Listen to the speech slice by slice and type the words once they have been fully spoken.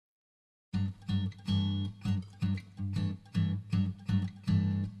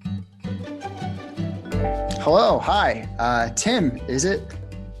Hello, hi. Tim, is it?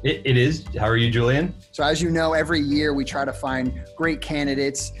 It is. How are you, Julian? So as you know, every year we try to find great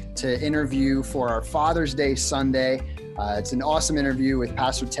candidates to interview for our Father's Day Sunday. It's an awesome interview with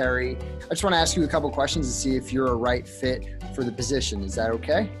Pastor Terry. I just want to ask you a couple questions to see if you're a right fit for the position. Is that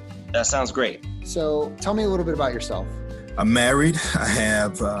okay? That sounds great. So tell me a little bit about yourself. I'm married. I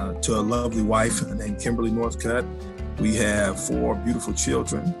have to a lovely wife named Kimberly Northcutt. We have 4 beautiful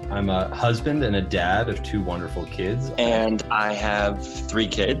children. I'm a husband and a dad of 2 wonderful kids. And I have 3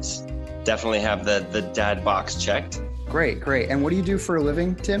 kids. Definitely have the dad box checked. Great. And what do you do for a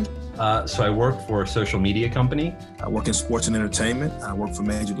living, Tim? So I work for a social media company. I work in sports and entertainment. I work for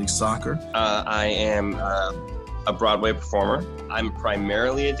Major League Soccer. I am a Broadway performer. I'm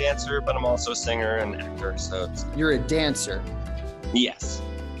primarily a dancer, but I'm also a singer and actor. So You're a dancer. Yes.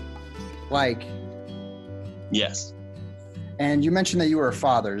 Yes. And you mentioned that you were a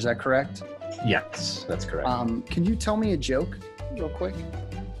father. Is that correct? Yes, that's correct. Can you tell me a joke real quick?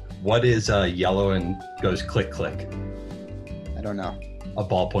 What is yellow and goes click, click? I don't know. A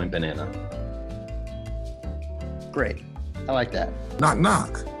ballpoint banana. Great. I like that. Knock,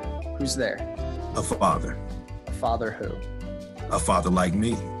 knock. Who's there? A father. A father who? A father like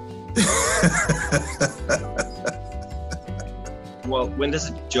me. Well, when does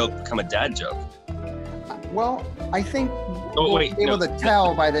a joke become a dad joke? Well, I think we'll be able to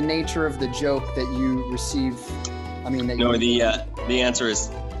tell by the nature of the joke that you receive. The answer is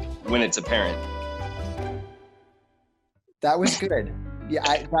when it's apparent. That was good. Yeah,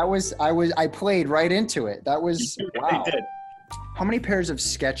 I played right into it. That was wow. Did. How many pairs of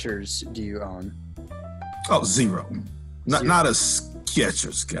Skechers do you own? Oh, 0. Not a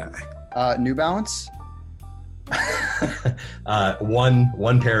Skechers guy. New Balance?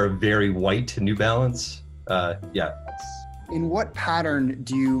 One pair of very white New Balance. Yeah. In what pattern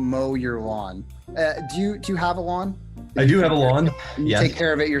do you mow your lawn? Do you have a lawn? I do have a lawn. You Yes. take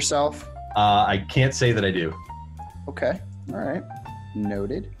care of it yourself? I can't say that I do. Okay. All right.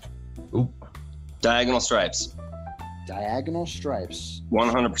 Noted. Oop. Diagonal stripes. Diagonal stripes.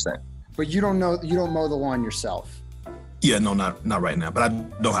 100%. But you don't mow the lawn yourself? Yeah, no, not right now, but I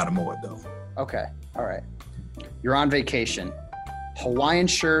know how to mow it though. Okay. All right. You're on vacation. Hawaiian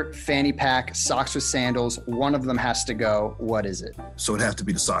shirt, fanny pack, socks with sandals. One of them has to go. What is it? So it'd have to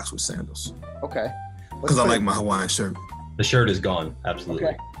be the socks with sandals. Okay. Because I like my Hawaiian shirt. The shirt is gone. Absolutely.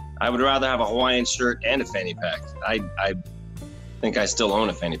 Okay. I would rather have a Hawaiian shirt and a fanny pack. I think I still own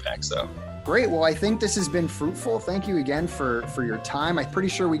a fanny pack, so. Great. Well, I think this has been fruitful. Thank you again for your time. I'm pretty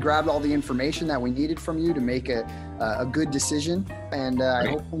sure we grabbed all the information that we needed from you to make a good decision, and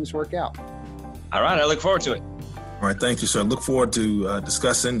I hope things work out. All right. I look forward to it. All right, thank you, sir. Look forward to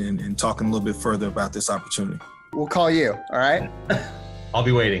discussing and talking a little bit further about this opportunity. We'll call you. All right. I'll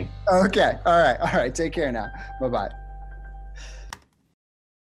be waiting. Okay. All right. Take care now. Bye-bye.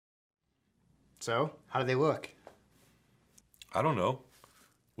 So, how do they look? I don't know.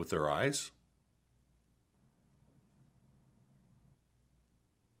 With their eyes?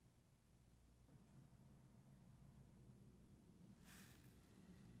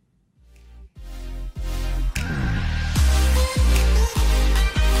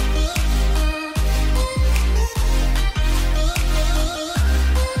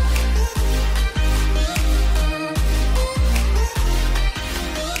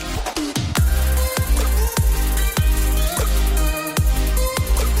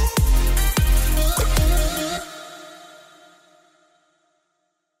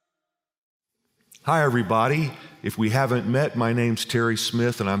 Hi, everybody. If we haven't met, my name's Terry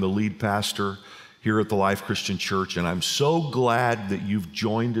Smith, and I'm the lead pastor here at the Life Christian Church, and I'm so glad that you've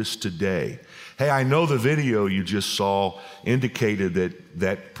joined us today. Hey, I know the video you just saw indicated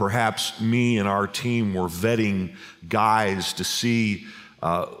that perhaps me and our team were vetting guys to see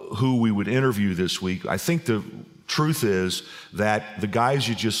who we would interview this week. I think the truth is that the guys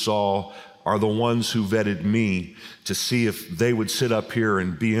you just saw are the ones who vetted me to see if they would sit up here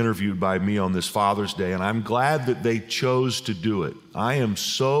and be interviewed by me on this Father's Day. And I'm glad that they chose to do it. I am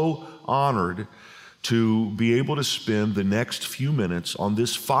so honored to be able to spend the next few minutes on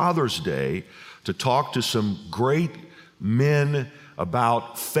this Father's Day to talk to some great men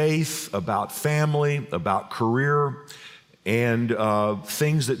about faith, about family, about career, and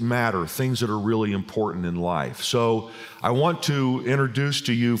things that matter, things that are really important in life. So I want to introduce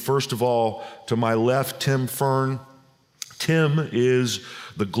to you, first of all, to my left, Tim Fern. Tim is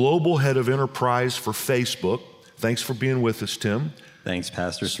the global head of enterprise for Facebook. Thanks for being with us, Tim. Thanks,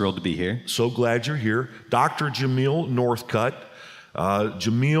 Pastor. Thrilled to be here. So glad you're here. Dr. Jamil Northcutt.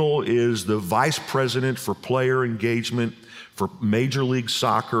 Jamil is the vice president for player engagement for Major League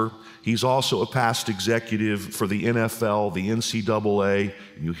Soccer. He's also a past executive for the NFL, the NCAA.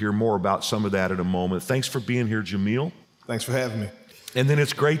 You'll hear more about some of that in a moment. Thanks for being here, Jamil. Thanks for having me. And then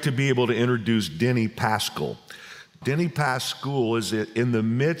it's great to be able to introduce Denny Paschal. Denny Paschal is in the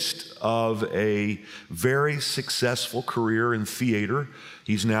midst of a very successful career in theater.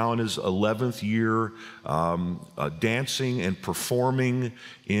 He's now in his 11th year dancing and performing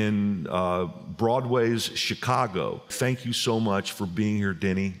in Broadway's Chicago. Thank you so much for being here,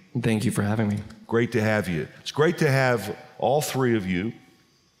 Denny. Thank you for having me. Great to have you. It's great to have all three of you.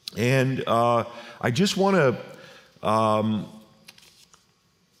 And I just want to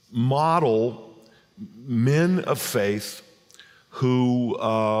model men of faith who,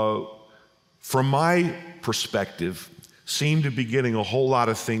 from my perspective, seem to be getting a whole lot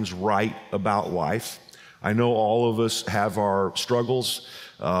of things right about life. I know all of us have our struggles.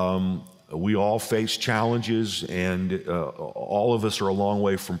 We all face challenges, and all of us are a long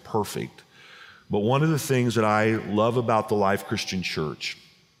way from perfect. But one of the things that I love about the Life Christian Church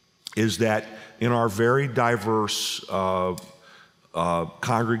is that in our very diverse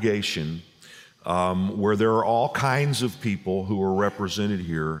congregation, where there are all kinds of people who are represented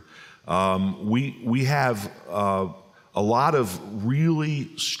here, we have a lot of really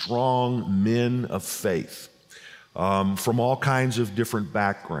strong men of faith from all kinds of different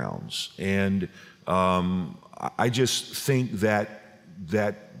backgrounds. And I just think that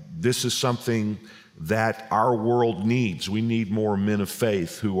this is something that our world needs. We need more men of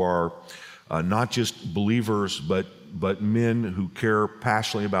faith who are not just believers, but men who care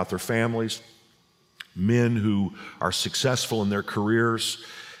passionately about their families, men who are successful in their careers.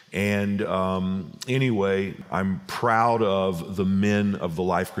 And anyway, I'm proud of the men of the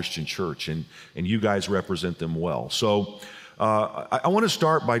Life Christian Church, and you guys represent them well. So I want to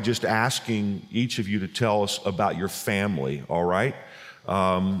start by just asking each of you to tell us about your family, all right?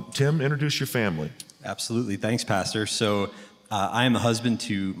 Tim, introduce your family. Absolutely. Thanks, Pastor. So I am a husband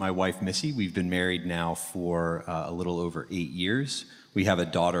to my wife, Missy. We've been married now for a little over 8 years. We have a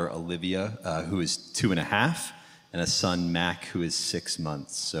daughter, Olivia, who is 2.5, and a son, Mac, who is 6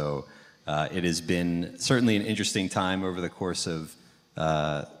 months. So it has been certainly an interesting time over the course of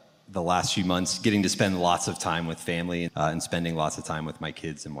the last few months, getting to spend lots of time with family and spending lots of time with my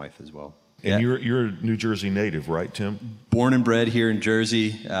kids and wife as well. And you're a New Jersey native, right, Tim? Born and bred here in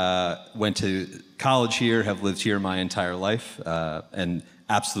Jersey, went to college here, have lived here my entire life, and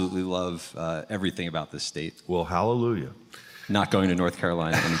absolutely love everything about this state. Well, hallelujah. Not going to North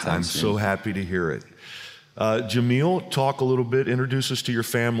Carolina anytime I'm soon. so happy to hear it. Jamil, talk a little bit, introduce us to your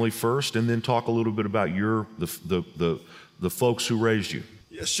family first, and then talk a little bit about the folks who raised you.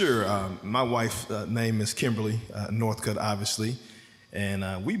 Yeah, sure. My wife's name is Kimberly Northcutt, obviously,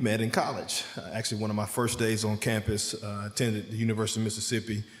 and we met in college. Actually, one of my first days on campus, attended the University of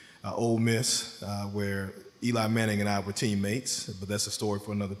Mississippi, Ole Miss, where Eli Manning and I were teammates, but that's a story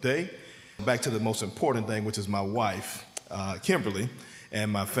for another day. Back to the most important thing, which is my wife, Kimberly, and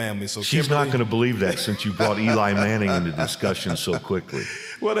my family. So she's Kimberly, not going to believe that since you brought Eli Manning into discussion so quickly.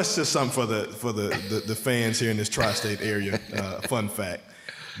 Well, that's just something for the fans here in this tri-state area, fun fact.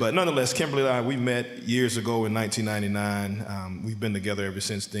 But nonetheless, Kimberly and I, we met years ago in 1999. We've been together ever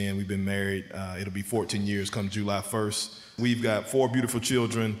since then. We've been married. It'll be 14 years come July 1st. We've got 4 beautiful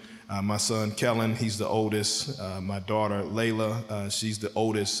children. My son, Kellen, he's the oldest. My daughter, Layla, she's the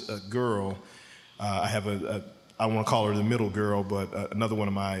oldest girl. I have I don't want to call her the middle girl, but another one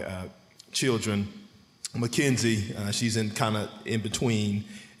of my children, Mackenzie, she's kind of in between.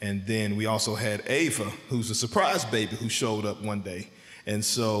 And then we also had Ava, who's a surprise baby who showed up one day. And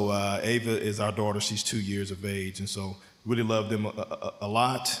so Ava is our daughter. She's 2 years of age. And so really love them a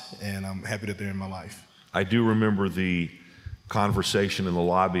lot, and I'm happy that they're in my life. I do remember the conversation in the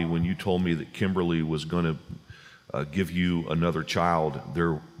lobby when you told me that Kimberly was going to give you another child.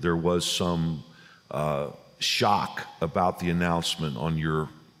 There was some shock about the announcement on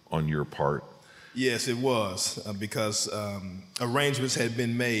your part. Yes, it was, because arrangements had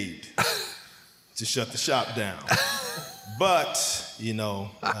been made to shut the shop down. But,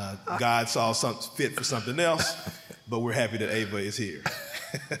 God saw something fit for something else, but we're happy that Ava is here.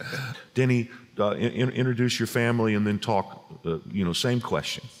 Denny, introduce your family and then talk, same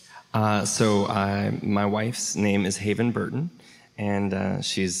question. So my wife's name is Haven Burton, and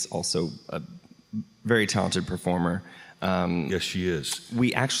she's also a very talented performer. Yes, she is.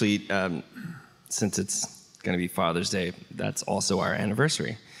 We actually, since it's going to be Father's Day, that's also our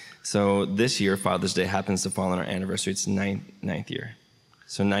anniversary. So this year, Father's Day happens to fall on our anniversary. It's ninth year.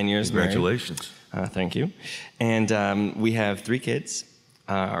 So 9 years married. Congratulations. Thank you. And we have 3 kids.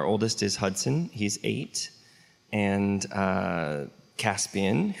 Our oldest is Hudson. He's 8. and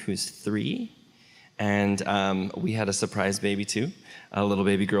Caspian, who's 3. And we had a surprise baby too, a little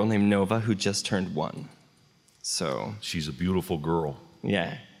baby girl named Nova, who just turned 1. So She's a beautiful girl.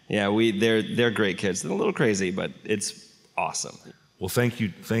 yeah, they're great kids. They're a little crazy, but it's awesome. Well,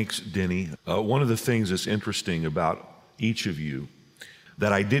 thanks, Denny. One of the things that's interesting about each of you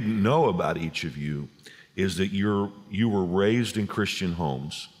that I didn't know about each of you is that you were raised in Christian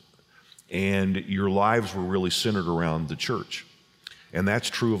homes, and your lives were really centered around the church. And that's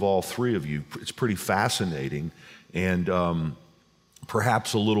true of all 3 of you. It's pretty fascinating and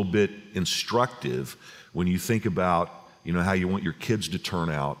perhaps a little bit instructive when you think about, how you want your kids to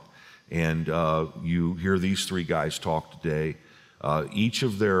turn out. And you hear these 3 guys talk today. Each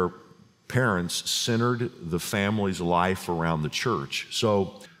of their parents centered the family's life around the church.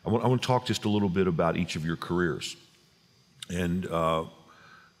 So I want to talk just a little bit about each of your careers. And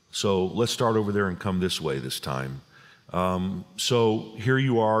so let's start over there and come this way this time. So here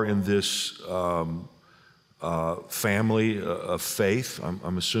you are in this family of faith.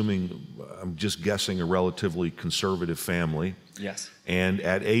 I'm assuming, I'm just guessing, a relatively conservative family. Yes. And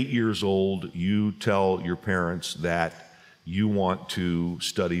at 8 years old, you tell your parents that you want to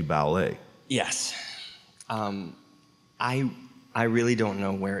study ballet. Yes. I really don't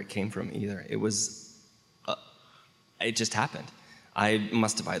know where it came from either. It just happened. I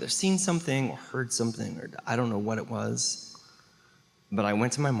must have either seen something or heard something, or I don't know what it was. But I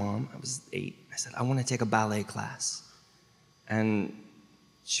went to my mom. I was 8. I said, I want to take a ballet class. And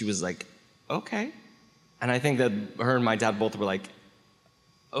she was like, okay. And I think that her and my dad both were like,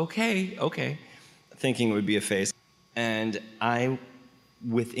 okay, thinking it would be a phase. And I,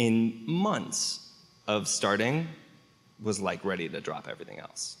 within months of starting, was like ready to drop everything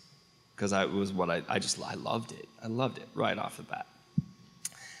else. Because it was what I loved it. I loved it right off the bat.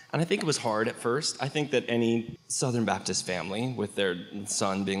 And I think it was hard at first. I think that any Southern Baptist family with their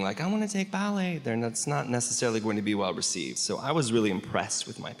son being like, I want to take ballet, that's not necessarily going to be well received. So I was really impressed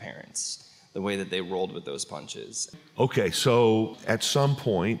with my parents, the way that they rolled with those punches. Okay, so at some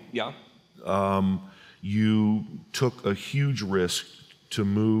point, Yeah. you took a huge risk to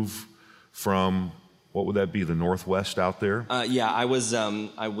move from, what would that be, the Northwest out there? Yeah, I was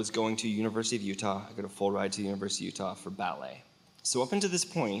going to University of Utah. I got a full ride to University of Utah for ballet. So up until this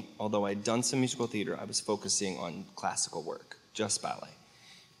point, although I'd done some musical theater, I was focusing on classical work, just ballet.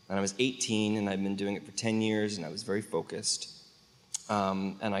 And I was 18, and I'd been doing it for 10 years, and I was very focused.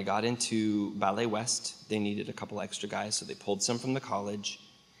 And I got into Ballet West. They needed a couple extra guys, so they pulled some from the college.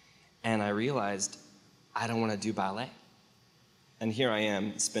 And I realized, I don't want to do ballet. And here I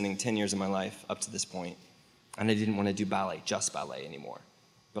am, spending 10 years of my life up to this point, and I didn't want to do ballet, just ballet anymore.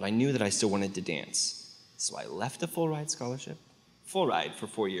 But I knew that I still wanted to dance. So I left a full ride scholarship, full ride for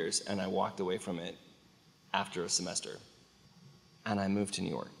 4 years, and I walked away from it after a semester. And I moved to New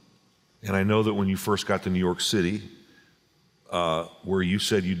York. And I know that when you first got to New York City, where you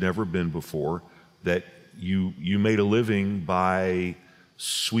said you'd never been before, that you made a living by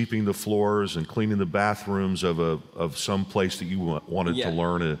sweeping the floors and cleaning the bathrooms of some place that you wanted to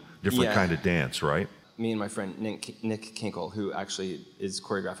learn a different kind of dance, right? Me and my friend Nick Kinkle, who actually is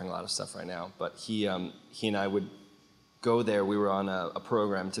choreographing a lot of stuff right now, but he and I would go there. We were on a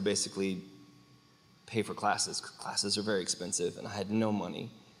program to basically pay for classes. Classes are very expensive, and I had no money.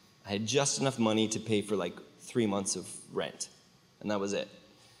 I had just enough money to pay for like 3 months of rent, and that was it.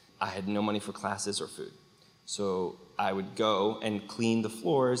 I had no money for classes or food. So I would go and clean the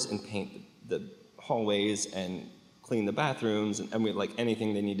floors and paint the hallways and clean the bathrooms, and we, like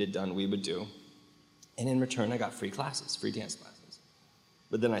anything they needed done, we would do. And in return, I got free classes, free dance classes.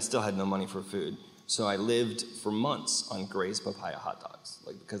 But then I still had no money for food. So I lived for months on Gray's Papaya hot dogs,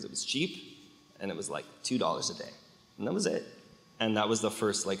 like because it was cheap, and it was like $2 a day. And that was it. And that was the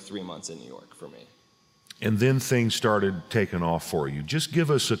first like 3 months in New York for me. And then things started taking off for you. Just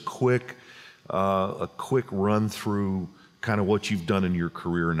give us a quick run through kind of what you've done in your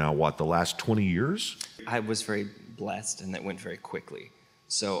career now, the last 20 years? I was very blessed, and that went very quickly.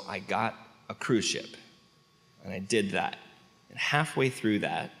 So I got a cruise ship, and I did that. And halfway through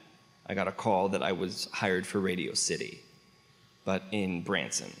that, I got a call that I was hired for Radio City, but in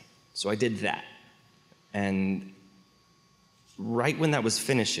Branson. So I did that. And right when that was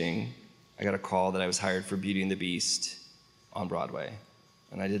finishing, I got a call that I was hired for Beauty and the Beast on Broadway.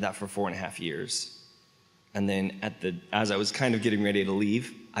 And I did that for 4.5 years. And then as I was kind of getting ready to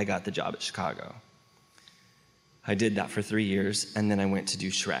leave, I got the job at Chicago. I did that for 3 years, and then I went to do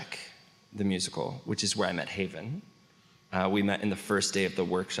Shrek, the musical, which is where I met Haven. We met in the first day of the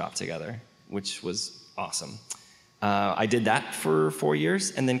workshop together, which was awesome. I did that for 4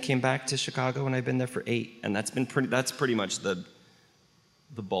 years, and then came back to Chicago, and I've been there for 8. And that's pretty much the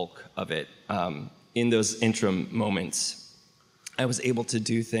bulk of it. In those interim moments, I was able to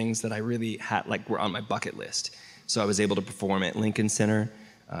do things that I really had, like, were on my bucket list. So I was able to perform at Lincoln Center,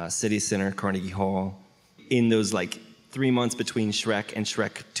 City Center, Carnegie Hall. In those 3 months between Shrek and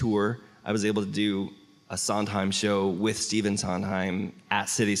Shrek Tour, I was able to do a Sondheim show with Stephen Sondheim at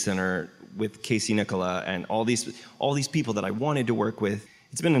City Center with Casey Nicola and all these people that I wanted to work with.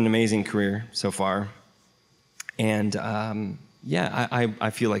 It's been an amazing career so far. And I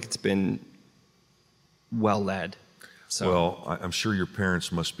feel like it's been well led. So. Well, I'm sure your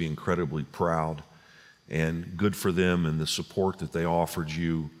parents must be incredibly proud, and good for them and the support that they offered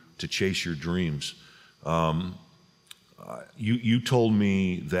you to chase your dreams. You told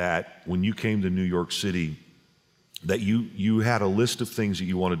me that when you came to New York City, that you had a list of things that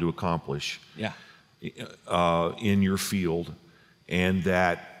you wanted to accomplish in your field, and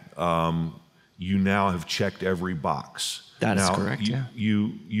that you now have checked every box. That is correct,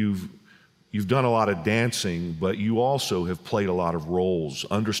 You've done a lot of dancing, but you also have played a lot of roles,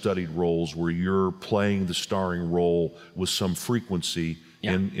 understudied roles, where you're playing the starring role with some frequency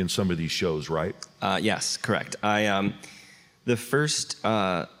in some of these shows, right? Yes, correct. The first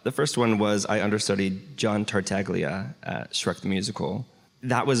one was I understudied John Tartaglia at Shrek the Musical.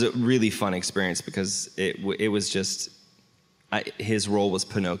 That was a really fun experience because it was just his role was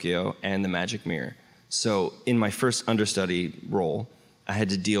Pinocchio and the Magic Mirror. So in my first understudy role, I had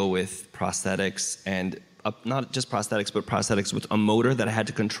to deal with prosthetics and not just prosthetics, but prosthetics with a motor that I had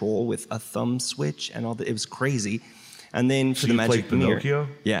to control with a thumb switch and all that. It was crazy. And then for the Magic Mirror, Pinocchio?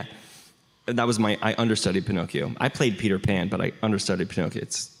 Yeah, that was I understudied Pinocchio. I played Peter Pan, but I understudied Pinocchio.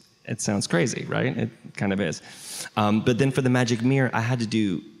 It sounds crazy, right? It kind of is. But then for the Magic Mirror, I had to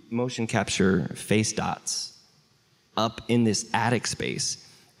do motion capture face dots up in this attic space,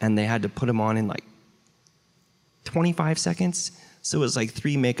 and they had to put them on in 25 seconds. So it was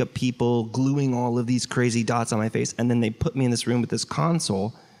 3 makeup people gluing all of these crazy dots on my face, and then they put me in this room with this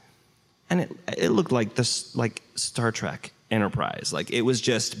console, and it looked like this Star Trek Enterprise. It was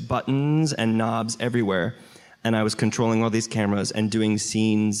just buttons and knobs everywhere, and I was controlling all these cameras and doing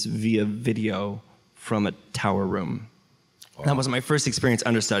scenes via video from a tower room. Wow. That was my first experience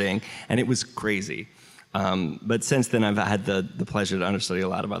understudying, and it was crazy. But since then, I've had the pleasure to understudy a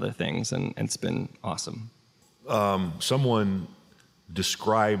lot of other things, and it's been awesome. Someone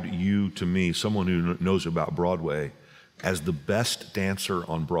described you to me, someone who knows about Broadway, as the best dancer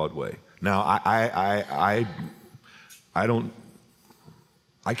on Broadway. Now, I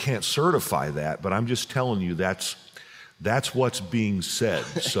can't certify that, but I'm just telling you that's what's being said.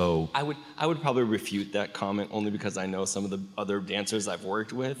 So I would probably refute that comment only because I know some of the other dancers I've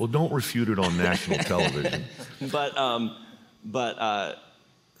worked with. Well, don't refute it on national television. But I've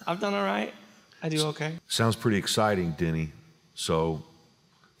done all right. I do okay. Sounds pretty exciting, Denny. So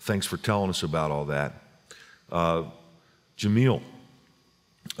thanks for telling us about all that. Jamil,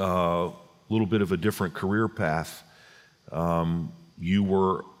 a little bit of a different career path. You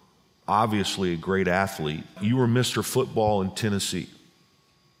were obviously a great athlete. You were Mr. Football in Tennessee,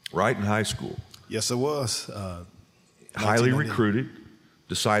 right, in high school? Yes, I was. Highly recruited,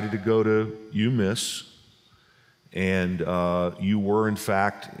 decided to go to UMiss, and you were, in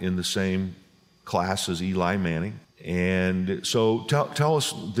fact, in the same class as Eli Manning. And so tell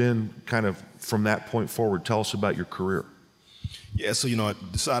us then, kind of from that point forward, tell us about your career. Yeah, so, I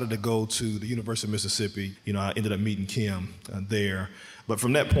decided to go to the University of Mississippi. I ended up meeting Kim there. But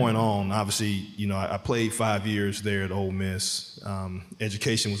from that point on, obviously, I played 5 years there at Ole Miss.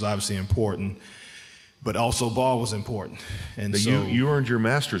 Education was obviously important, but also ball was important. And so you earned your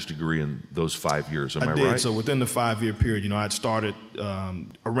master's degree in those 5 years, am I right? I did. So within the 5-year period, I'd started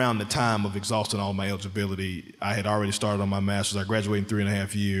around the time of exhausting all my eligibility. I had already started on my master's. I graduated in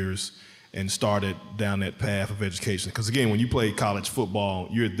 3.5 years and started down that path of education. Because again, when you play college football,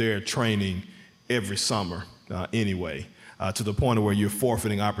 you're there training every summer anyway, to the point of where you're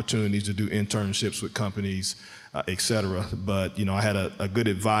forfeiting opportunities to do internships with companies, et cetera. But, I had a good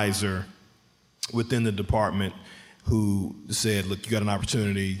advisor within the department who said, look, you got an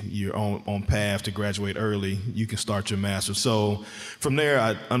opportunity, you're on path to graduate early, you can start your master's. So from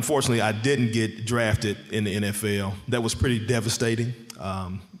there, unfortunately, I didn't get drafted in the NFL. That was pretty devastating.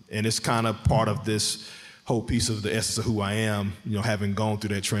 And it's kind of part of this whole piece of the essence of who I am, having gone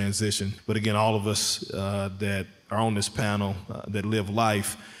through that transition. But again, all of us that are on this panel that live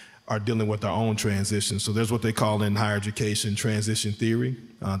life are dealing with our own transition. So there's what they call in higher education transition theory.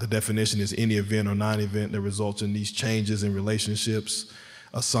 The definition is any event or non-event that results in these changes in relationships,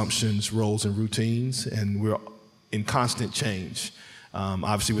 assumptions, roles, and routines. And we're in constant change.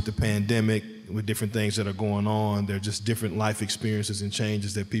 Obviously, with the pandemic, with different things that are going on, there are just different life experiences and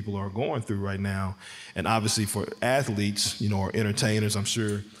changes that people are going through right now. And obviously, for athletes, or entertainers, I'm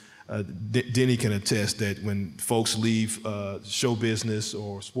sure Denny can attest that when folks leave show business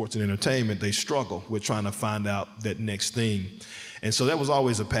or sports and entertainment, they struggle with trying to find out that next thing. And so that was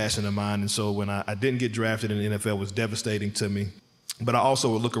always a passion of mine. And so when I didn't get drafted in the NFL, it was devastating to me. But I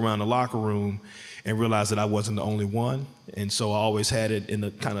also would look around the locker room and realize that I wasn't the only one. And so I always had it in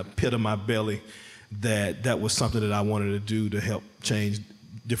the kind of pit of my belly that was something that I wanted to do to help change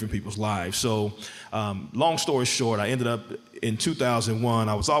different people's lives. So long story short, I ended up in 2001,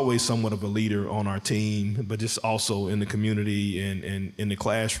 I was always somewhat of a leader on our team, but just also in the community and in the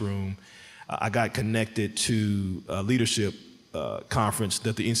classroom. I got connected to a leadership conference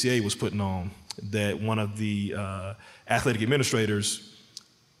that the NCAA was putting on, that one of the athletic administrators,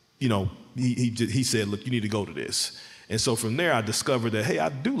 he said, look, you need to go to this. And so from there, I discovered that, hey,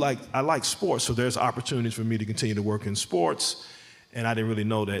 I like sports, so there's opportunities for me to continue to work in sports, and I didn't really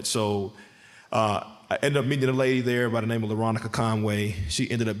know that. So I ended up meeting a lady there by the name of LaRonica Conway. She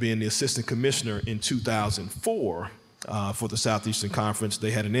ended up being the assistant commissioner in 2004 for the Southeastern Conference.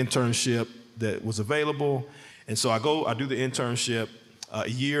 They had an internship that was available, and so I do the internship. A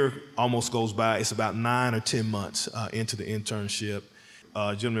year almost goes by. It's about 9 or 10 months into the internship.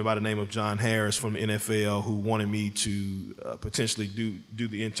 A gentleman by the name of John Harris from the NFL who wanted me to potentially do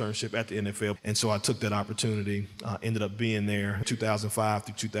the internship at the NFL. And so I took that opportunity, ended up being there 2005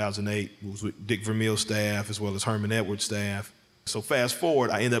 through 2008. It was with Dick Vermeil's staff as well as Herman Edwards' staff. So fast forward,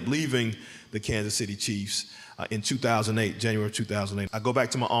 I ended up leaving the Kansas City Chiefs in 2008, January of 2008. I go back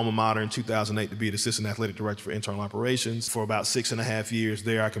to my alma mater in 2008 to be the assistant athletic director for internal operations. For about 6.5 years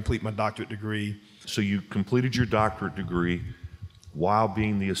there, I complete my doctorate degree. So you completed your doctorate degree while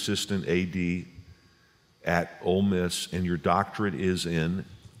being the assistant AD at Ole Miss, and your doctorate is in?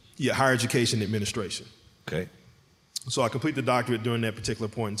 Yeah, higher education administration. Okay. So I complete the doctorate during that particular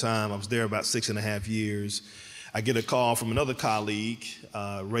point in time. I was there about 6.5 years. I get a call from another colleague,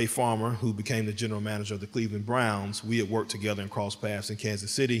 Ray Farmer, who became the general manager of the Cleveland Browns. We had worked together and crossed paths in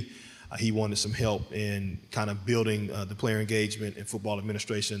Kansas City. He wanted some help in kind of building the player engagement and football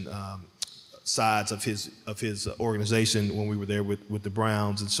administration sides of his organization when we were there with the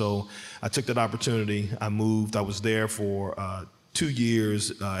Browns. And so I took that opportunity. I moved. I was there for 2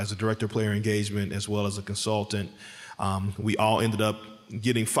 years as a director of player engagement as well as a consultant. We all ended up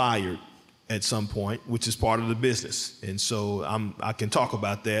getting fired at some point, which is part of the business. And so I can talk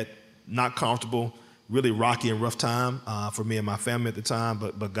about that. Not comfortable, really rocky and rough time for me and my family at the time,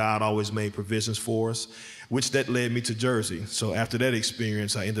 but God always made provisions for us, which that led me to Jersey. So after that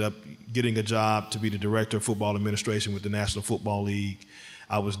experience, I ended up getting a job to be the director of football administration with the National Football League.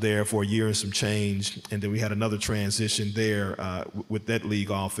 I was there for a year and some change, and then we had another transition there with that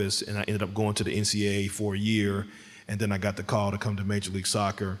league office, and I ended up going to the NCAA for a year, and then I got the call to come to Major League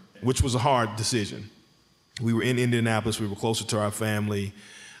Soccer, which was a hard decision. We were in Indianapolis, we were closer to our family,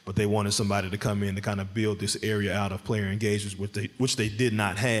 but they wanted somebody to come in to kind of build this area out of player engagements, which they did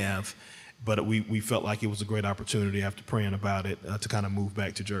not have, but we felt like it was a great opportunity after praying about it to kind of move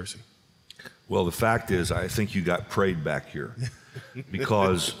back to Jersey. Well, the fact is, I think you got prayed back here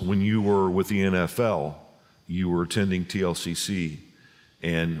because when you were with the NFL, you were attending TLCC,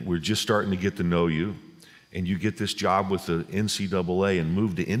 and we're just starting to get to know you, and you get this job with the NCAA and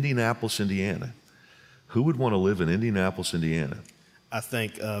move to Indianapolis, Indiana. Who would want to live in Indianapolis, Indiana? I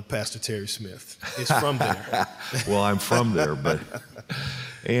think Pastor Terry Smith is from there. Well, I'm from there,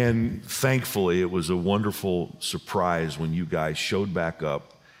 and thankfully it was a wonderful surprise when you guys showed back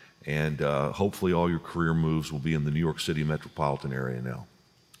up, and hopefully all your career moves will be in the New York City metropolitan area now.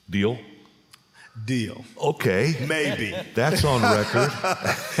 Deal? Deal. Okay. Maybe. That's on record.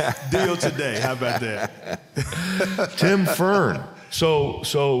 Deal today. How about that? Tim Fern. So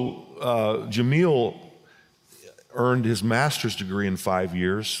Jamil earned his master's degree in 5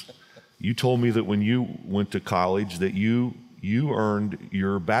 years. You told me that when you went to college that you earned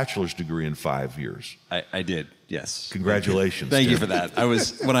your bachelor's degree in 5 years. I did, yes. Congratulations. Thank you for that.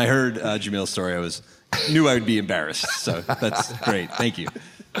 When I heard Jamil's story, knew I would be embarrassed. So that's great. Thank you.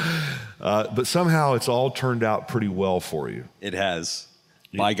 But somehow it's all turned out pretty well for you. It has.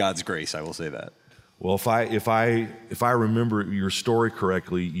 By God's grace, I will say that. Well, if I remember your story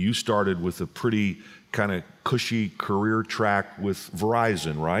correctly, you started with a pretty kind of cushy career track with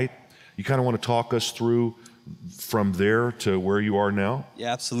Verizon, right? You kind of want to talk us through from there to where you are now?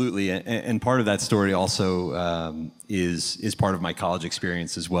 Yeah, absolutely. And part of that story also is part of my college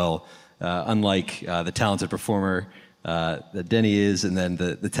experience as well. Unlike the talented performer that Denny is, and then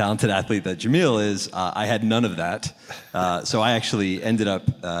the talented athlete that Jamil is. I had none of that. So I actually ended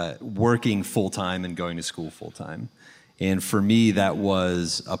up working full-time and going to school full-time. And for me, that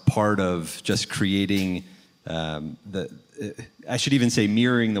was a part of just creating I should even say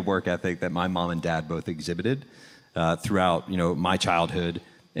mirroring the work ethic that my mom and dad both exhibited throughout, my childhood.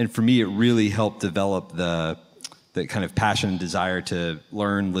 And for me, it really helped develop the kind of passion and desire to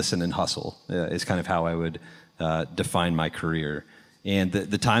learn, listen, and hustle is kind of how I would define my career. And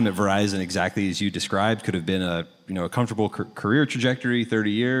the time at Verizon, exactly as you described, could have been a comfortable career trajectory,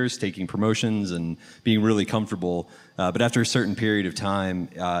 30 years, taking promotions and being really comfortable. But after a certain period of time,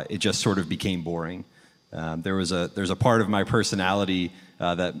 it just sort of became boring. There's a part of my personality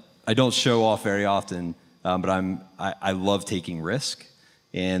that I don't show off very often, but I love taking risk.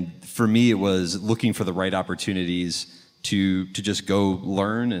 And for me, it was looking for the right opportunities to just go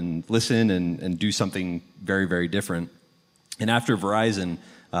learn and listen and do something very, very different. And after Verizon,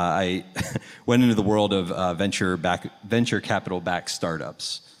 I went into the world of venture capital-backed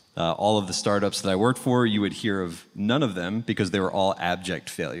startups. All of the startups that I worked for, you would hear of none of them because they were all abject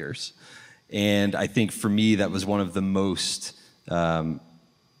failures. And I think for me, that was one of the most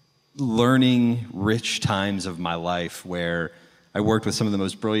learning rich times of my life, where I worked with some of the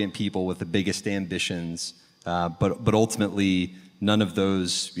most brilliant people with the biggest ambitions, but ultimately none of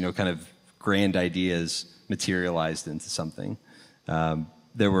those kind of grand ideas materialized into something.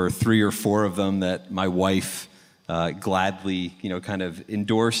 There were 3 or 4 of them that my wife gladly kind of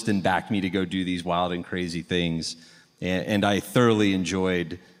endorsed and backed me to go do these wild and crazy things, and I thoroughly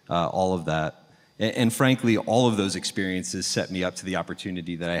enjoyed all of that. And frankly, all of those experiences set me up to the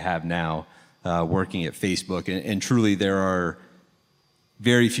opportunity that I have now working at Facebook. And truly, there are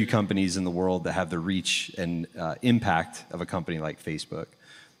very few companies in the world that have the reach and impact of a company like Facebook.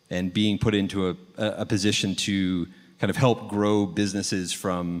 And being put into a position to kind of help grow businesses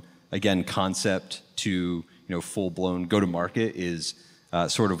from, again, concept to full-blown go-to-market is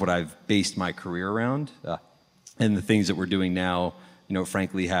sort of what I've based my career around. And the things that we're doing now,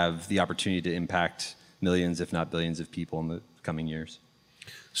 frankly, have the opportunity to impact millions, if not billions, of people in the coming years.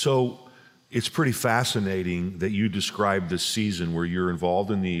 So it's pretty fascinating that you described this season where you're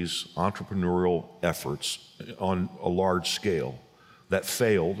involved in these entrepreneurial efforts on a large scale that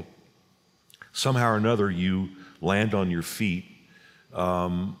failed. Somehow or another, you land on your feet.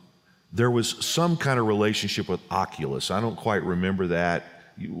 There was some kind of relationship with Oculus. I don't quite remember that.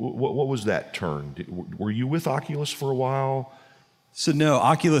 What was that turn? Were you with Oculus for a while? So no,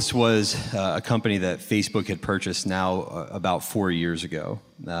 Oculus was a company that Facebook had purchased now about 4 years ago.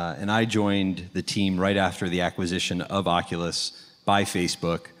 And I joined the team right after the acquisition of Oculus by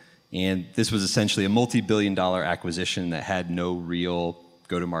Facebook. And this was essentially a multi-billion-dollar acquisition that had no real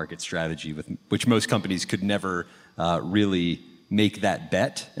go-to-market strategy, which most companies could never really make that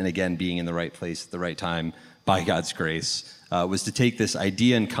bet. And again, being in the right place at the right time, by God's grace, was to take this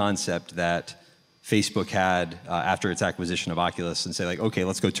idea and concept that Facebook had after its acquisition of Oculus and say, like, okay,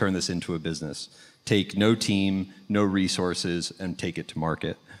 let's go turn this into a business. Take no team, no resources, and take it to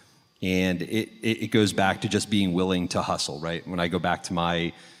market. And it goes back to just being willing to hustle, right? When I go back to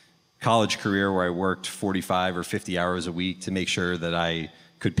my college career where I worked 45 or 50 hours a week to make sure that I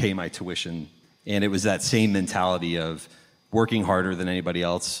could pay my tuition. And it was that same mentality of working harder than anybody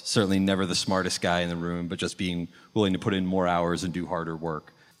else, certainly never the smartest guy in the room, but just being willing to put in more hours and do harder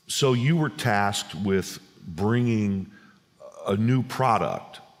work. So you were tasked with bringing a new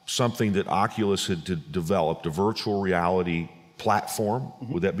product, something that Oculus had developed, a virtual reality platform,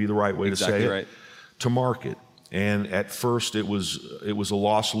 would that be the right way to say it? Exactly right. To market. And at first it was a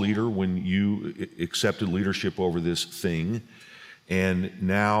loss leader when you accepted leadership over this thing. And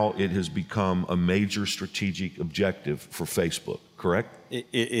now it has become a major strategic objective for Facebook, correct?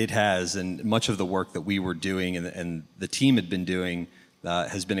 It has, and much of the work that we were doing and the team had been doing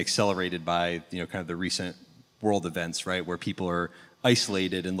has been accelerated by kind of the recent world events, right, where people are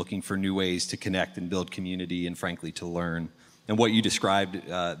isolated and looking for new ways to connect and build community and frankly to learn. And what you described,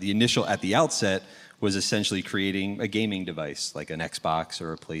 the initial at the outset was essentially creating a gaming device like an Xbox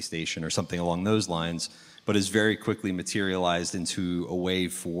or a PlayStation or something along those lines, but has very quickly materialized into a way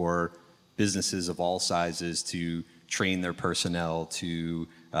for businesses of all sizes to train their personnel, to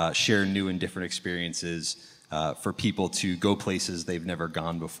share new and different experiences, for people to go places they've never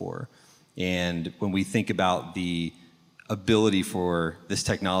gone before. And when we think about the ability for this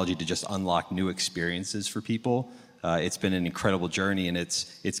technology to just unlock new experiences for people, it's been an incredible journey, and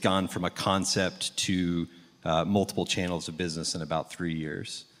it's gone from a concept to multiple channels of business in about 3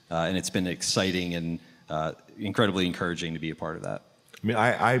 years. And it's been exciting and incredibly encouraging to be a part of that. I mean,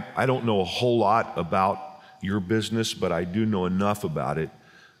 I don't know a whole lot about your business, but I do know enough about it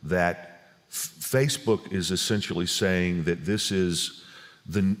that Facebook is essentially saying that this is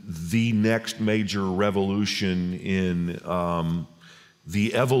the next major revolution in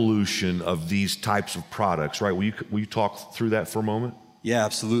the evolution of these types of products, right? Will you talk through that for a moment? Yeah,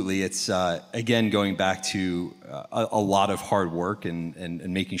 absolutely. It's, again, going back to a lot of hard work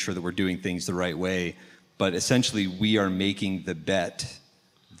and making sure that we're doing things the right way. But essentially, we are making the bet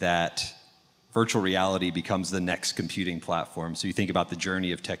that virtual reality becomes the next computing platform. So you think about the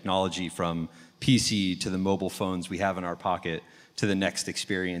journey of technology from PC to the mobile phones we have in our pocket to the next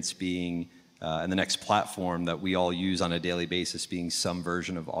experience being, and the next platform that we all use on a daily basis being some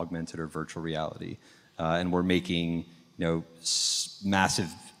version of augmented or virtual reality. And we're making,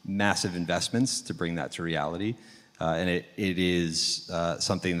 massive investments to bring that to reality. And it is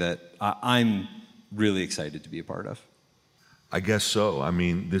something that I'm really excited to be a part of. I guess so. I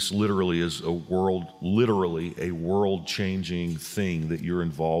mean, this literally is a world-changing thing that you're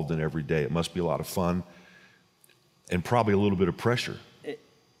involved in every day. It must be a lot of fun and probably a little bit of pressure.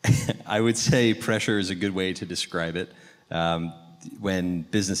 I would say pressure is a good way to describe it. When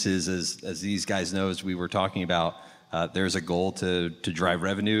businesses, as these guys know, as we were talking about, there's a goal to drive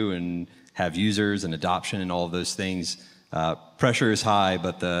revenue and have users and adoption and all of those things. Pressure is high,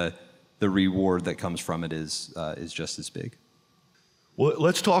 but the reward that comes from it is just as big. Well,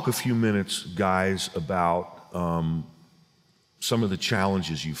 let's talk a few minutes, guys, about some of the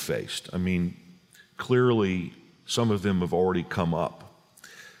challenges you faced. I mean, clearly, some of them have already come up.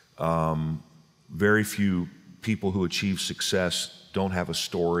 Very few people who achieve success don't have a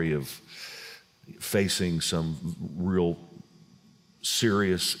story of facing some real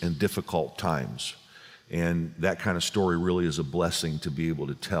serious and difficult times. And that kind of story really is a blessing to be able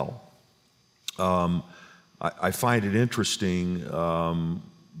to tell. I find it interesting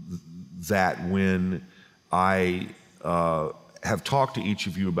that when I have talked to each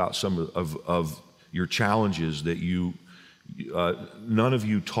of you about some of your challenges, that none of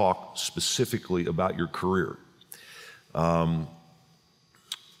you talk specifically about your career.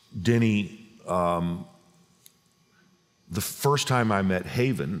 Denny, the first time I met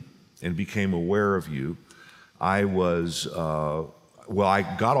Haven and became aware of you, I was, I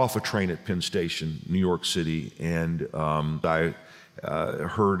got off a train at Penn Station, New York City, and I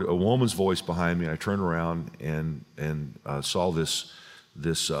heard a woman's voice behind me. I turned around and saw this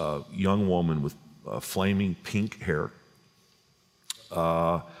young woman with flaming pink hair,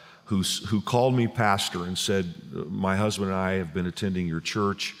 who called me pastor and said, "My husband and I have been attending your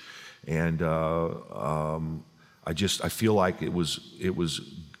church, and I feel like it was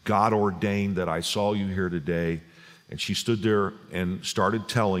God ordained that I saw you here today." And she stood there and started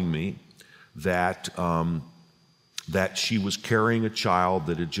telling me that that she was carrying a child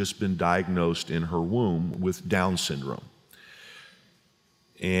that had just been diagnosed in her womb with Down syndrome.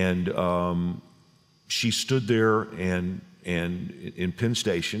 And she stood there and in Penn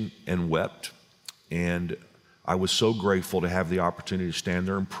Station and wept. And I was so grateful to have the opportunity to stand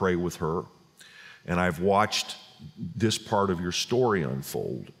there and pray with her. And I've watched this part of your story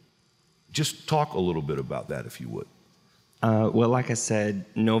unfold. Just talk a little bit about that, if you would. Well, like I said,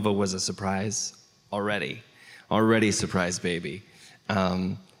 Nova was a surprise already a surprise baby.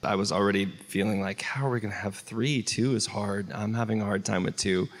 I was already feeling like, how are we going to have 3? 2 is hard. I'm having a hard time with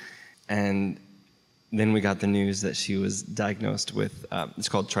 2. And then we got the news that she was diagnosed with, it's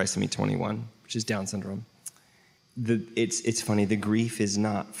called trisomy 21, which is Down syndrome. It's funny, the grief is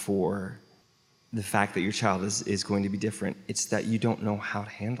not for the fact that your child is going to be different. It's that you don't know how to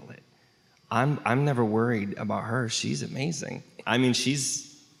handle it. I'm never worried about her. She's amazing. I mean,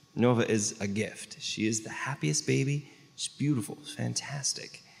 Nova is a gift. She is the happiest baby. She's beautiful,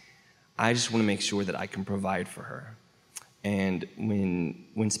 fantastic. I just want to make sure that I can provide for her. And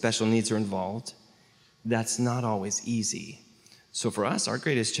when special needs are involved, that's not always easy. So for us, our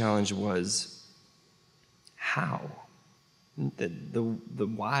greatest challenge was how. The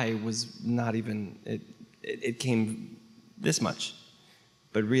why was not even, it came this much.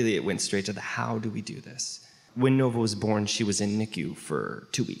 But really, it went straight to the how do we do this? When Nova was born, she was in NICU for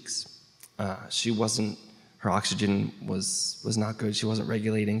 2 weeks. Her oxygen was not good. She wasn't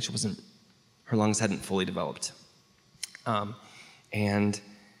regulating. Her lungs hadn't fully developed. And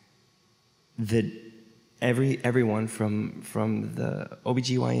everyone from the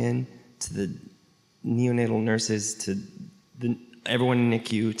OBGYN to the neonatal nurses to everyone in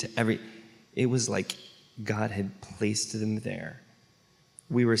NICU it was like God had placed them there.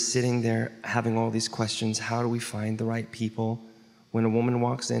 We were sitting there having all these questions. How do we find the right people? When a woman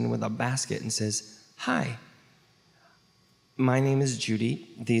walks in with a basket and says, "Hi, my name is Judy.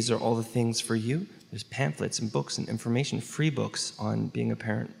 These are all the things for you. There's pamphlets and books and information, free books on being a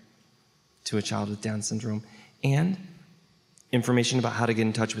parent to a child with Down syndrome, and information about how to get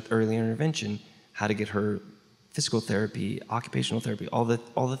in touch with early intervention, how to get her physical therapy, occupational therapy, all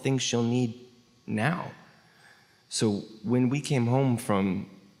the things she'll need now. So when we came home from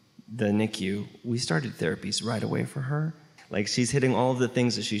the NICU, we started therapies right away for her. Like, she's hitting all of the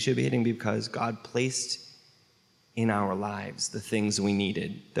things that she should be hitting because God placed in our lives the things we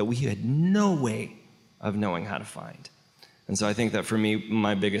needed that we had no way of knowing how to find. And so I think that for me,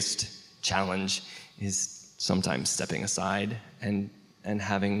 my biggest challenge is sometimes stepping aside and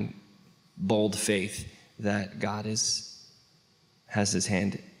having bold faith that God has his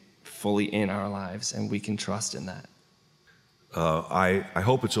hand fully in our lives, and we can trust in that. I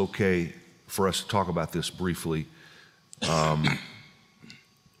hope it's okay for us to talk about this briefly. I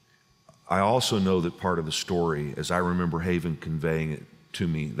also know that part of the story, as I remember Haven conveying it to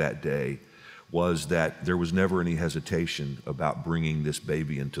me that day, was that there was never any hesitation about bringing this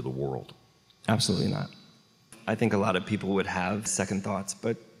baby into the world. Absolutely not. I think a lot of people would have second thoughts,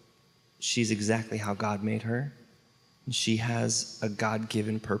 but she's exactly how God made her. She has a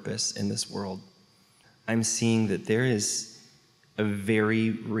God-given purpose in this world. I'm seeing that there is a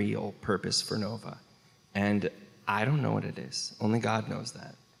very real purpose for Nova, and I don't know what it is. Only God knows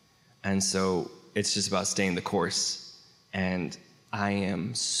that. And so it's just about staying the course, and I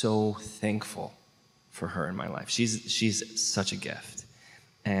am so thankful for her in my life. She's such a gift.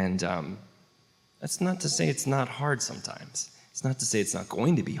 And that's not to say it's not hard sometimes. It's not to say it's not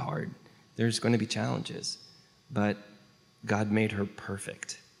going to be hard. There's going to be challenges. But God made her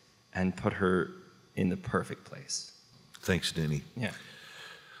perfect and put her in the perfect place. Thanks, Denny. Yeah.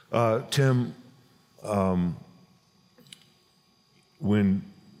 Tim, when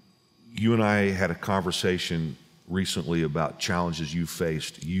you and I had a conversation recently about challenges you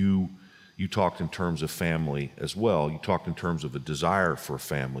faced, you talked in terms of family as well. You talked in terms of a desire for a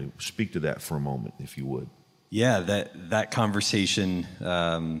family. Speak to that for a moment, if you would. Yeah, that conversation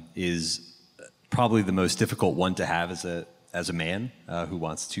is probably the most difficult one to have as a man who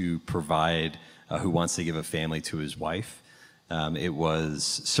wants to provide, who wants to give a family to his wife. It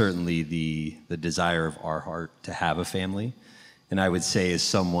was certainly the desire of our heart to have a family. And I would say, as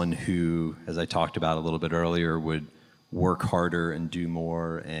someone who, as I talked about a little bit earlier, would work harder and do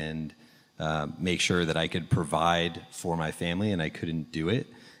more and make sure that I could provide for my family, and I couldn't do it,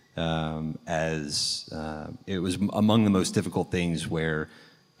 as it was among the most difficult things, where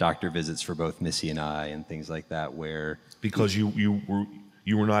doctor visits for both Missy and I and things like that, where... Because you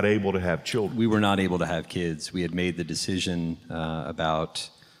were not able to have children. We were not able to have kids. We had made the decision about...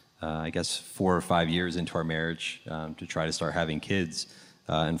 I guess 4 or 5 years into our marriage to try to start having kids.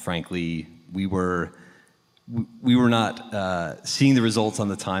 And frankly, we were not seeing the results on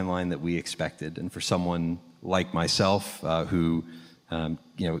the timeline that we expected. And for someone like myself who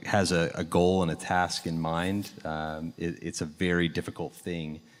has a goal and a task in mind, it's a very difficult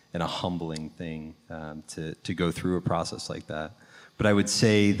thing and a humbling thing to go through a process like that. But I would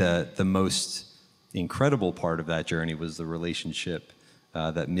say that the most incredible part of that journey was the relationship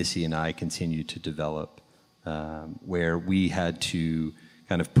that Missy and I continued to develop, where we had to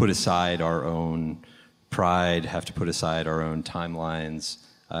kind of put aside our own pride, have to put aside our own timelines,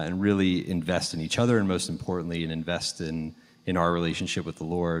 and really invest in each other, and most importantly, and invest in our relationship with the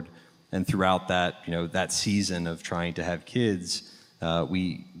Lord. And throughout that, that season of trying to have kids,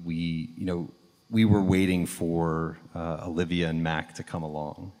 we were waiting for Olivia and Mac to come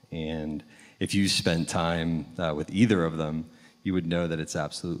along. And if you spent time with either of them, you would know that it's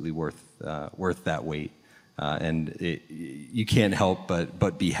absolutely worth that wait, and you can't help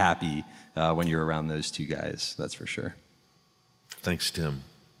but be happy when you're around those two guys. That's for sure. Thanks, Tim.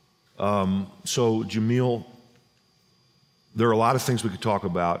 So, Jamil, there are a lot of things we could talk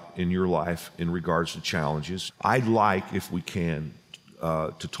about in your life in regards to challenges. I'd like, if we can,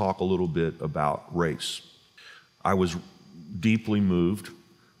 to talk a little bit about race. I was deeply moved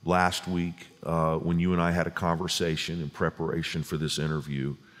last week when you and I had a conversation in preparation for this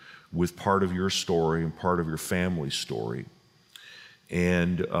interview with part of your story and part of your family's story.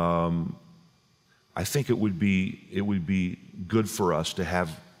 And I think it would be good for us to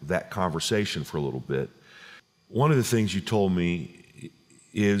have that conversation for a little bit. One of the things you told me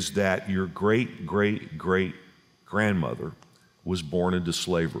is that your great-great-great-grandmother was born into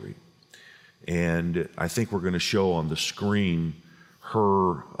slavery. And I think we're going to show on the screen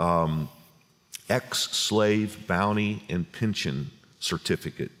her ex-slave bounty and pension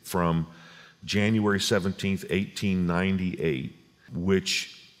certificate from January 17th, 1898,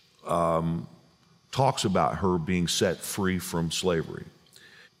 which talks about her being set free from slavery.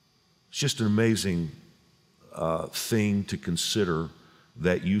 It's just an amazing thing to consider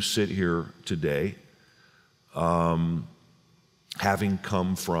that you sit here today having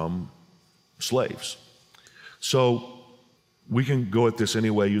come from slaves. So we can go at this any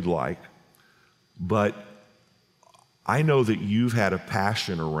way you'd like, but I know that you've had a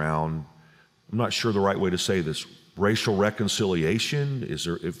passion around, I'm not sure the right way to say this, racial reconciliation.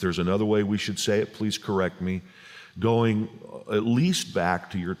 If there's another way we should say it, please correct me. Going at least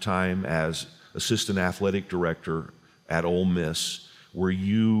back to your time as assistant athletic director at Ole Miss, where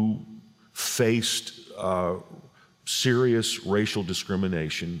you faced serious racial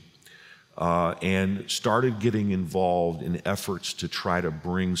discrimination and started getting involved in efforts to try to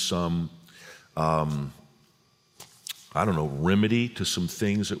bring some, remedy to some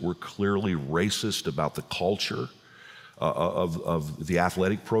things that were clearly racist about the culture of the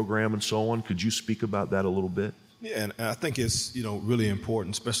athletic program and so on. Could you speak about that a little bit? Yeah, and I think it's, really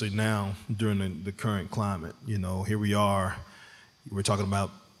important, especially now during the current climate. Here we are, we're talking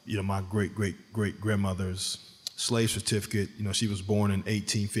about, my great-great-great-grandmother's slave certificate. She was born in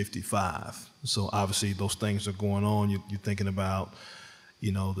 1855. So obviously those things are going on. You're thinking about,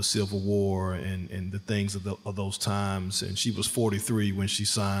 the Civil War and the things of those times. And she was 43 when she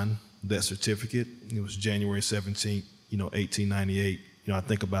signed that certificate. It was January 17th, 1898. I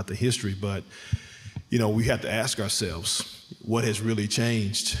think about the history, but we have to ask ourselves, what has really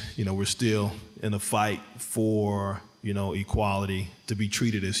changed? We're still in a fight for, equality, to be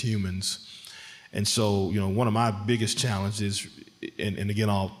treated as humans. And so, one of my biggest challenges, and again,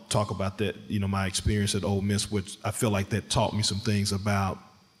 I'll talk about that, my experience at Ole Miss, which I feel like that taught me some things about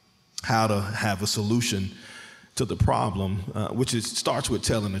how to have a solution to the problem, which starts with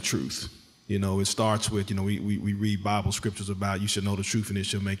telling the truth. It starts with, we read Bible scriptures about you should know the truth and it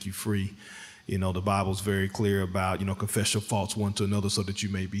shall make you free. The Bible's very clear about, confess your faults one to another so that you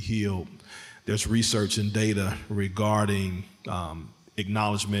may be healed. There's research and data regarding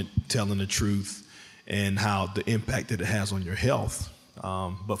acknowledgement, telling the truth, and how the impact that it has on your health.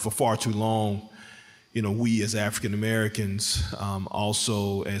 But for far too long, we as African Americans,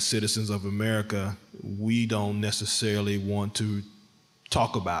 also as citizens of America, we don't necessarily want to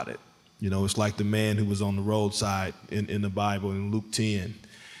talk about it. It's like the man who was on the roadside in the Bible in Luke 10.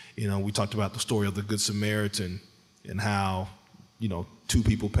 We talked about the story of the Good Samaritan and how, two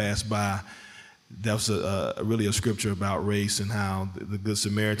people passed by. That was really a scripture about race and how the Good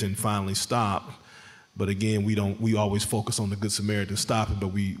Samaritan finally stopped. But again, we always focus on the Good Samaritan stopping, but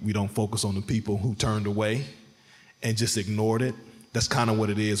we don't focus on the people who turned away and just ignored it. That's kind of what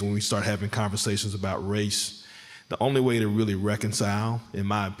it is when we start having conversations about race. The only way to really reconcile, in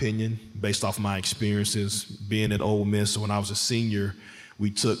my opinion, based off my experiences being at Ole Miss when I was a senior, we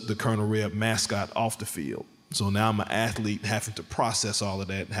took the Colonel Reb mascot off the field. So now I'm an athlete having to process all of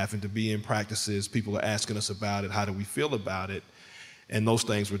that, having to be in practices. People are asking us about it. How do we feel about it? And those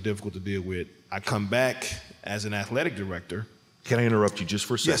things were difficult to deal with. I come back as an athletic director. Can I interrupt you just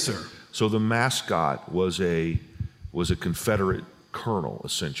for a second? Yes, sir. So the mascot was a Confederate colonel,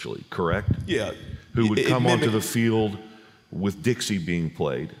 essentially, correct? Yeah. Who would come onto the field with Dixie being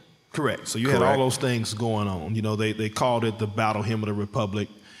played. Correct. So you had all those things going on. They called it the Battle Hymn of the Republic.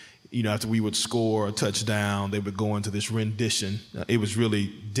 After we would score a touchdown, they would go into this rendition. It was really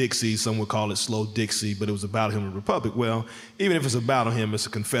Dixie. Some would call it Slow Dixie, but it was a Battle Hymn of the Republic. Well, even if it's a battle hymn, it's a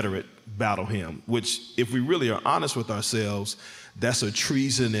Confederate battle hymn, which, if we really are honest with ourselves, that's a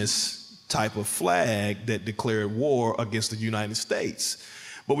treasonous type of flag that declared war against the United States.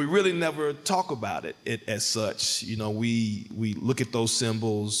 But we really never talk about it as such. We look at those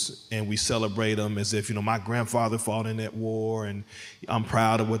symbols and we celebrate them as if, my grandfather fought in that war and I'm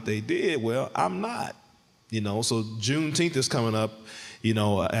proud of what they did. Well, I'm not, So Juneteenth is coming up,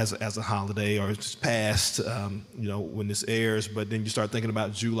 as a holiday, or it's past, when this airs. But then you start thinking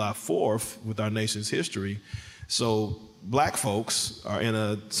about July 4th with our nation's history. So black folks are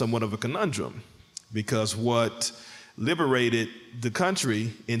in somewhat of a conundrum because what liberated the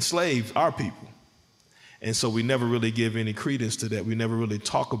country enslaved our people. And so we never really give any credence to that. We never really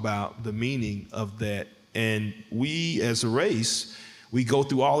talk about the meaning of that. And we as a race, we go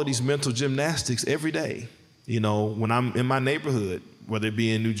through all of these mental gymnastics every day. When I'm in my neighborhood, whether it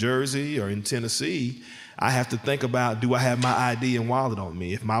be in New Jersey or in Tennessee, I have to think about, do I have my ID and wallet on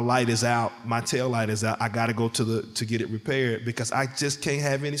me? If my light is out, my tail light is out, I got to go to get it repaired because I just can't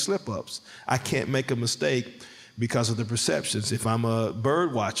have any slip-ups. I can't make a mistake because of the perceptions. If I'm a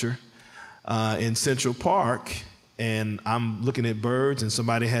bird watcher in Central Park and I'm looking at birds and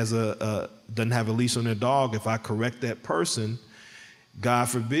somebody doesn't have a leash on their dog, if I correct that person God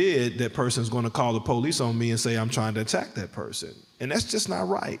forbid that person's going to call the police on me and say I'm trying to attack that person. And that's just not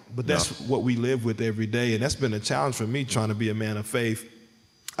right. But that's what we live with every day. And that's been a challenge for me trying to be a man of faith.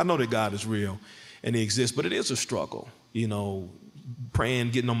 I know that God is real and he exists, but it is a struggle, you know,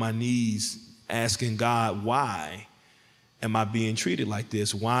 praying, getting on my knees, asking God, why am I being treated like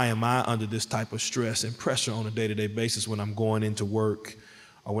this? Why am I under this type of stress and pressure on a day-to-day basis when I'm going into work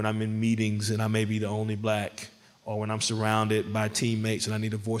or when I'm in meetings and I may be the only black, or when I'm surrounded by teammates and I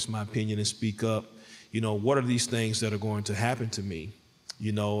need to voice my opinion and speak up? You know, what are these things that are going to happen to me?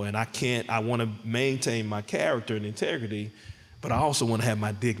 You know, and I want to maintain my character and integrity, but I also want to have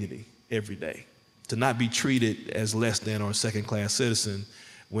my dignity every day, to not be treated as less than or a second-class citizen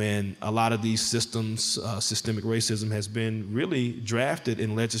when a lot of these systems, systemic racism has been really drafted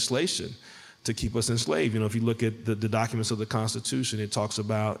in legislation to keep us enslaved. You know, if you look at the documents of the Constitution, it talks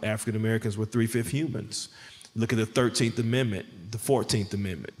about African Americans were 3/5 humans. Look at the 13th Amendment, the 14th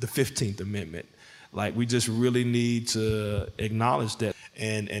Amendment, the 15th Amendment. Like, we just really need to acknowledge that.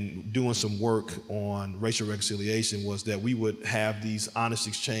 And doing some work on racial reconciliation was that we would have these honest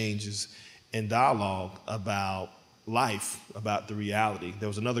exchanges and dialogue about life, about the reality. There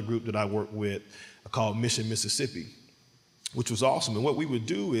was another group that I worked with called Mission Mississippi, which was awesome. And what we would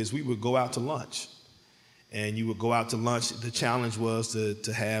do is we would go out to lunch. And you would go out to lunch. The challenge was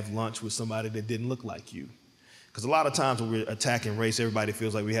to have lunch with somebody that didn't look like you. Because a lot of times when we're attacking race, everybody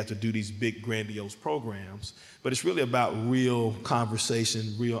feels like we have to do these big, grandiose programs. But it's really about real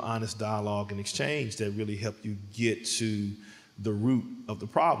conversation, real honest dialogue and exchange that really help you get to the root of the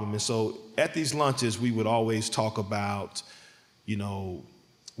problem. And so at these lunches, we would always talk about, you know,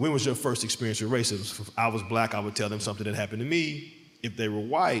 when was your first experience with racism? If I was black, I would tell them something that happened to me. If they were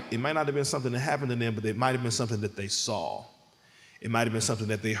white, it might not have been something that happened to them, but it might have been something that they saw. It might have been something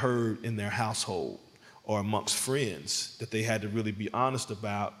that they heard in their household or amongst friends that they had to really be honest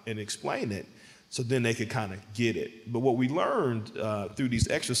about and explain it, so then they could kind of get it. But what we learned through these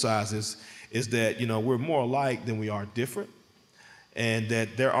exercises is that, you know, we're more alike than we are different, and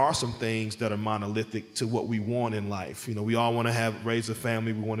that there are some things that are monolithic to what we want in life. You know, we all want to raise a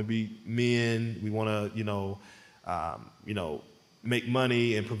family. We want to be men. We want to, make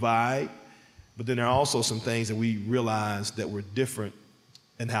money and provide. But then there are also some things that we realize that we're different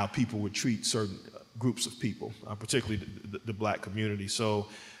in how people would treat certain groups of people, particularly the black community. So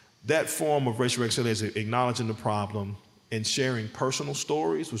that form of racial reconciliation, acknowledging the problem and sharing personal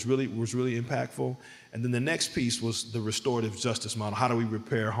stories, was really impactful. And then the next piece was the restorative justice model. How do we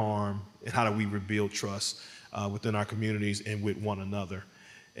repair harm, and how do we rebuild trust within our communities and with one another?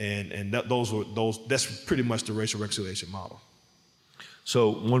 And that's pretty much the racial reconciliation model.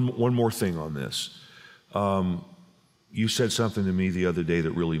 So one more thing on this. You said something to me the other day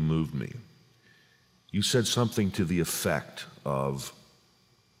that really moved me. You said something to the effect of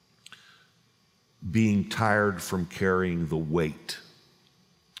being tired from carrying the weight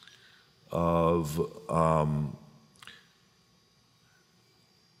of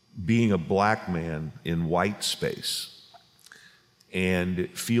being a black man in white space and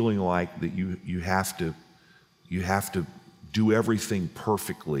feeling like that you have to do everything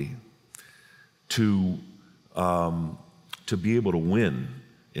perfectly to be able to win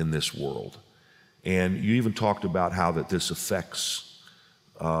in this world. And you even talked about how that this affects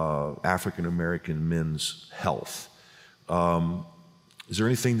African American men's health. Is there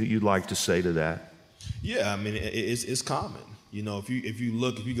anything that you'd like to say to that? Yeah, I mean, it's common. You know, if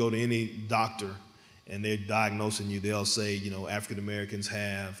you go to any doctor and they're diagnosing you, they'll say, you know, African Americans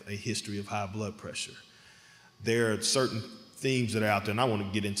have a history of high blood pressure. There are certain themes that are out there, and I want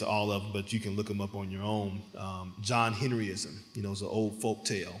to get into all of them, but you can look them up on your own. John Henryism, you know, is an old folk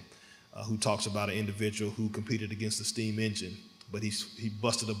tale who talks about an individual who competed against a steam engine, but he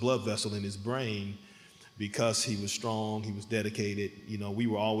busted a blood vessel in his brain because he was strong, he was dedicated. You know, we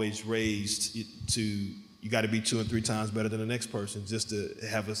were always raised to, you got to be 2 and 3 times better than the next person just to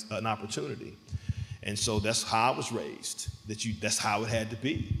have an opportunity. And so that's how I was raised, that's how it had to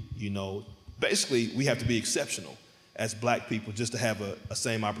be. You know, basically we have to be exceptional as black people just to have a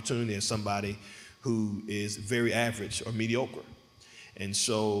same opportunity as somebody who is very average or mediocre. And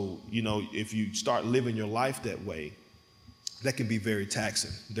so, you know, if you start living your life that way, that can be very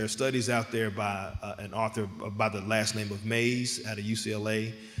taxing. There are studies out there by an author by the last name of Mays out of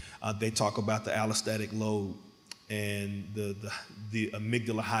UCLA. They talk about the allostatic load and the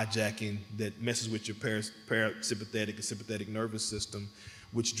amygdala hijacking that messes with your parasympathetic and sympathetic nervous system,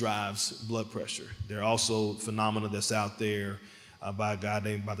 which drives blood pressure. There are also phenomena that's out there by a guy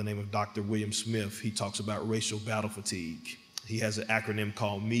by the name of Dr. William Smith. He talks about racial battle fatigue. He has an acronym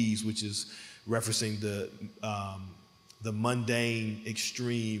called MEES, which is referencing the the mundane,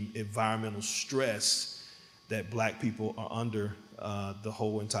 extreme environmental stress that Black people are under the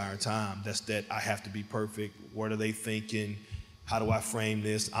whole entire time. That's that I have to be perfect. What are they thinking? How do I frame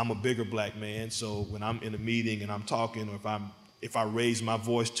this? I'm a bigger Black man, so when I'm in a meeting and I'm talking, or if I raise my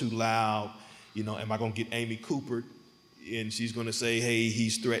voice too loud, am I gonna get Amy Cooper? And she's gonna say, hey,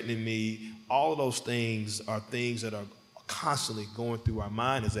 he's threatening me. All of those things are things that are constantly going through our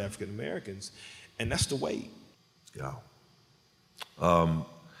mind as African Americans, and that's the weight. Yeah. Well,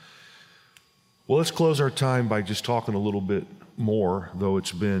 let's close our time by just talking a little bit more, though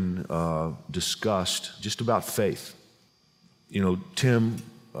it's been discussed, just about faith. Tim,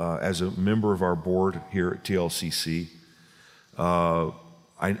 as a member of our board here at TLCC,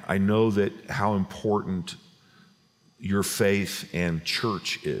 I know that how important your faith and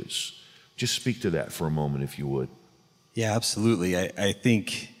church is. Just speak to that for a moment, if you would. Yeah, absolutely. I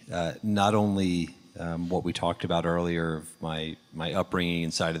think not only what we talked about earlier of my upbringing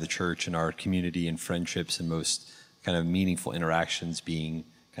inside of the church and our community and friendships and most kind of meaningful interactions being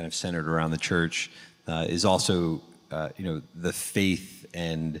kind of centered around the church is also the faith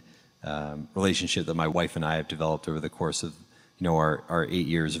and relationship that my wife and I have developed over the course of our 8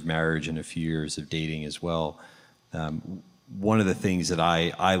 years of marriage and a few years of dating as well. One of the things that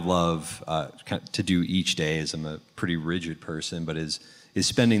I love to do each day, as I'm a pretty rigid person, but is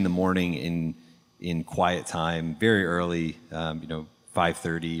spending the morning in quiet time, very early,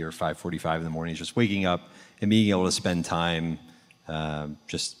 5:30 or 5:45 in the morning, just waking up and being able to spend time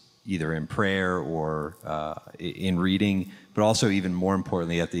just either in prayer or in reading, but also even more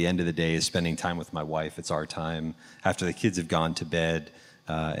importantly, at the end of the day, is spending time with my wife. It's our time after the kids have gone to bed.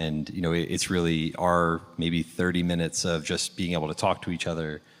 And it's really our maybe 30 minutes of just being able to talk to each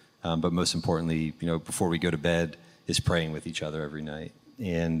other. But most importantly, before we go to bed, is praying with each other every night.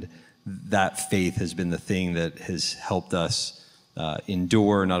 And that faith has been the thing that has helped us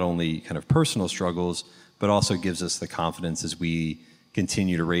endure not only kind of personal struggles, but also gives us the confidence as we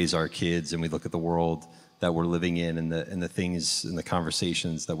continue to raise our kids and we look at the world that we're living in and the things and the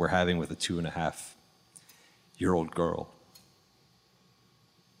conversations that we're having with a 2.5-year-old girl.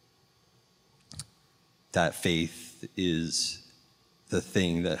 That faith is the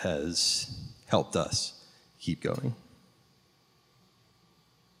thing that has helped us keep going.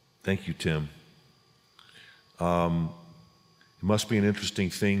 Thank you, Tim. It must be an interesting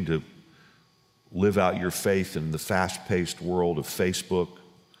thing to live out your faith in the fast-paced world of Facebook,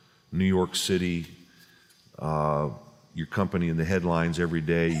 New York City, your company in the headlines every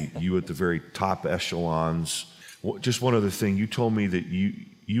day, you at the very top echelons. Just one other thing, you told me that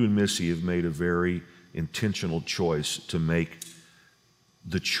you and Missy have made a very intentional choice to make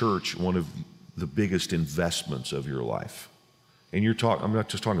the church one of the biggest investments of your life. And I'm not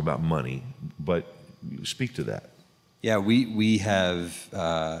just talking about money, but speak to that. Yeah, we have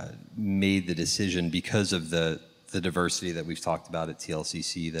made the decision because of the diversity that we've talked about at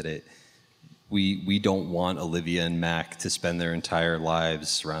TLCC that we don't want Olivia and Mac to spend their entire lives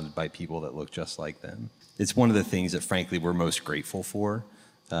surrounded by people that look just like them. It's one of the things that frankly we're most grateful for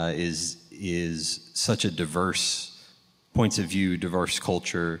is such a diverse points of view, diverse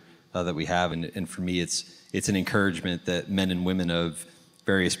culture that we have. And for me, it's an encouragement that men and women of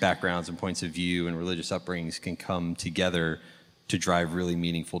various backgrounds and points of view and religious upbringings can come together to drive really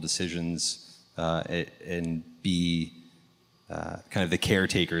meaningful decisions and be kind of the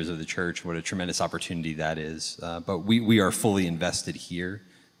caretakers of the church. What a tremendous opportunity that is. But we are fully invested here,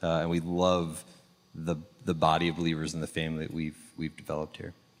 and we love the body of believers and the family that we've developed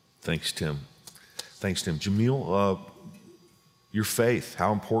here. Thanks, Tim. Jamil, your faith,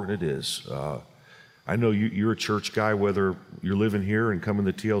 how important it is. I know you're a church guy, whether you're living here and coming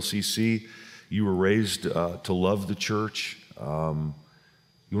to TLCC, you were raised to love the church. You want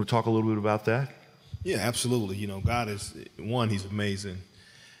to talk a little bit about that? Yeah, absolutely. God is, one, he's amazing.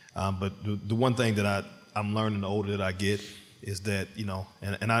 But the one thing that I'm learning the older that I get is that,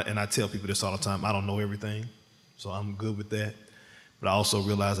 and I tell people this all the time, I don't know everything, so I'm good with that. But I also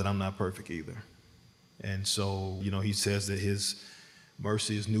realize that I'm not perfect either. And so, he says that his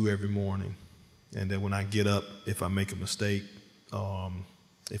mercy is new every morning. And that when I get up, if I make a mistake,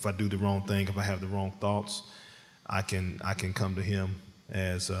 if I do the wrong thing, if I have the wrong thoughts, I can come to him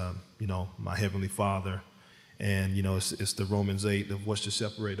as, my Heavenly Father. And, it's the Romans 8 of what's to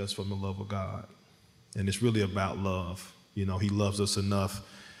separate us from the love of God. And it's really about love. He loves us enough,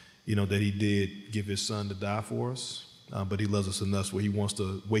 that he did give his son to die for us. But he loves us enough where he wants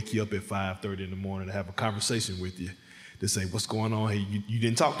to wake you up at 5:30 in the morning to have a conversation with you, to say, what's going on? Hey, you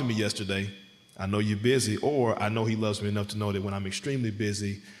didn't talk to me yesterday. I know you're busy. Or I know he loves me enough to know that when I'm extremely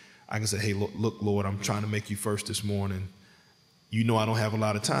busy, I can say, hey, look, Lord, I'm trying to make you first this morning. You know I don't have a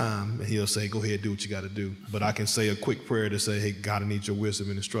lot of time. And he'll say, go ahead, do what you got to do. But I can say a quick prayer to say, hey, God, I need your wisdom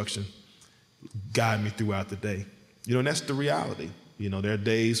and instruction. Guide me throughout the day. You know, and that's the reality. You know, there are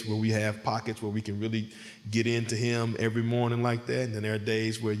days where we have pockets where we can really get into him every morning like that. And then there are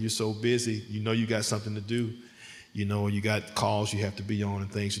days where you're so busy, you know you got something to do. You know, you got calls you have to be on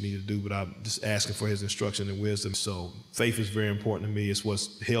and things you need to do, but I'm just asking for his instruction and wisdom. So faith is very important to me. It's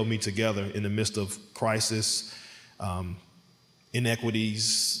what's held me together in the midst of crisis,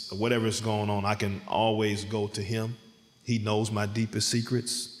 inequities, whatever is going on. I can always go to him. He knows my deepest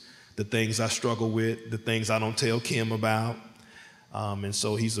secrets, the things I struggle with, the things I don't tell Kim about. And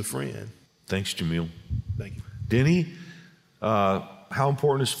so he's a friend. Thanks, Jamil. Thank you. Denny, how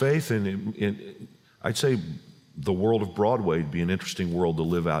important is faith? And I'd say the world of Broadway would be an interesting world to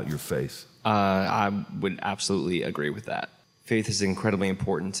live out your faith. I would absolutely agree with that. Faith is incredibly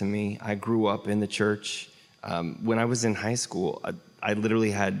important to me. I grew up in the church. When I was in high school, I literally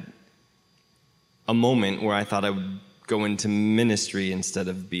had a moment where I thought I would go into ministry instead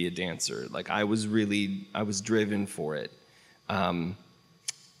of be a dancer. Like I was driven for it. There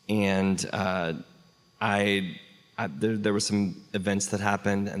were some events that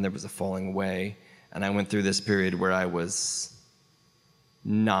happened and there was a falling away. And I went through this period where I was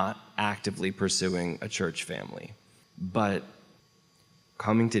not actively pursuing a church family. But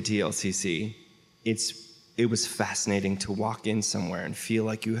coming to TLCC, it was fascinating to walk in somewhere and feel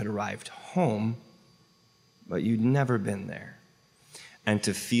like you had arrived home, but you'd never been there. And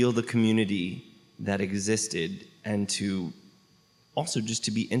to feel the community that existed and to also just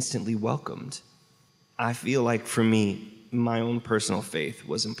to be instantly welcomed. I feel like for me, my own personal faith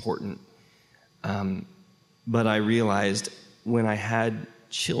was important. But I realized when I had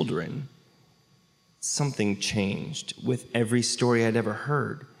children, something changed with every story I'd ever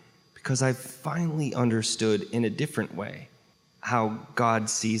heard, because I finally understood in a different way how God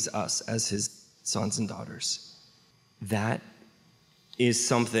sees us as his sons and daughters. That is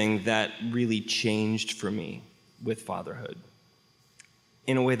something that really changed for me with fatherhood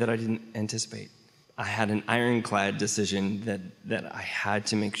in a way that I didn't anticipate. I had an ironclad decision that I had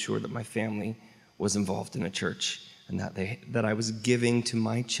to make sure that my family was involved in a church and that I was giving to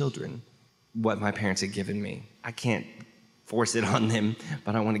my children what my parents had given me. I can't force it on them,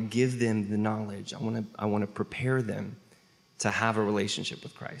 but I want to give them the knowledge. I want to prepare them to have a relationship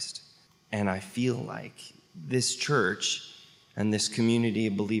with Christ. And I feel like this church and this community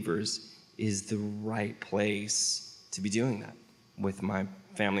of believers is the right place to be doing that with my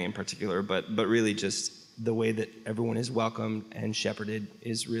family in particular, but really just the way that everyone is welcomed and shepherded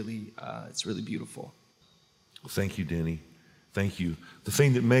is really, it's really beautiful. Thank you, Denny. Thank you. The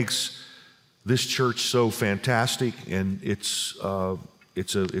thing that makes this church so fantastic, and it's a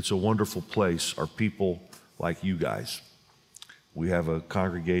wonderful place, are people like you guys. We have a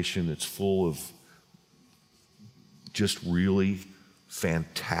congregation that's full of just really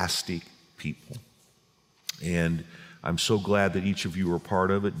fantastic people. And I'm so glad that each of you are part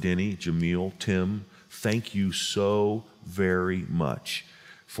of it. Denny, Jamil, Tim, thank you so very much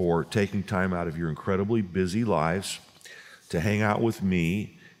for taking time out of your incredibly busy lives to hang out with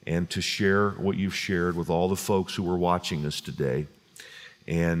me and to share what you've shared with all the folks who are watching us today.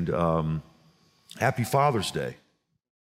 And happy Father's Day.